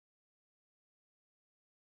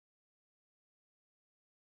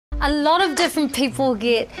A lot of different people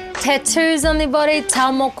get tattoos on their body,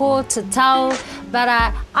 taumoko to tau, but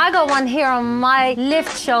I got one here on my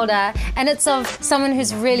left shoulder, and it's of someone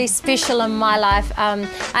who's really special in my life. I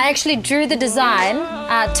actually drew the design,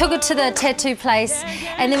 took it to the tattoo place,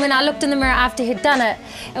 and then when I looked in the mirror after he'd done it,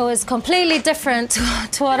 it was completely different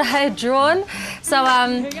to what I had drawn. So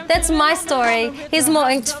that's my story. Here's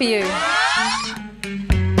more inked for you.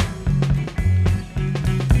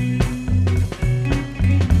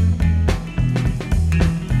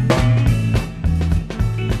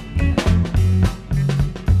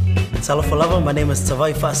 Salafalava, my name is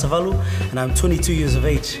Tavai Fa'asavalu, and I'm 22 years of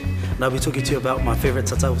age, and I'll be talking to you about my favorite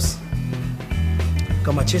tattoos.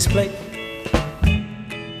 Got my chest plate,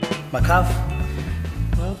 my calf,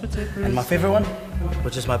 and my favorite one,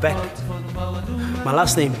 which is my back. My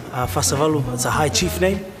last name, Fa'asavalu, it's a high chief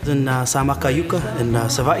name in Erakah in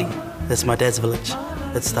Savai. That's my dad's village.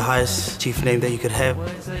 It's the highest chief name that you could have.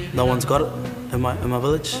 No one's got it in my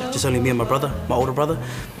village, just only me and my brother, my older brother.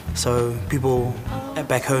 So people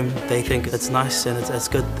back home, they think it's nice and it's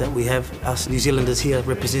good that we have us New Zealanders here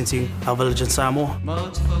representing our village in Samoa.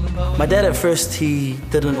 My dad at first, he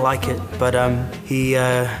didn't like it, but he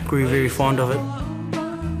grew very fond of it.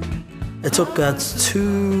 It took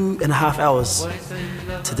 2.5 hours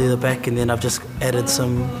to do the back, and then I've just added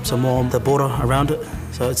some more on the border around it.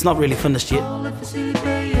 So it's not really finished yet.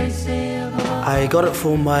 I got it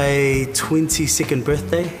for my 22nd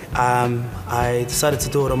birthday. I decided to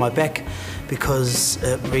do it on my back because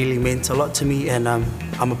it really meant a lot to me, and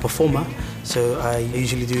I'm a performer, so I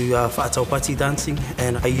usually do whātaupati dancing,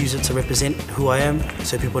 and I use it to represent who I am,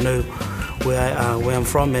 so people know where I'm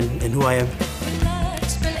from and who I am.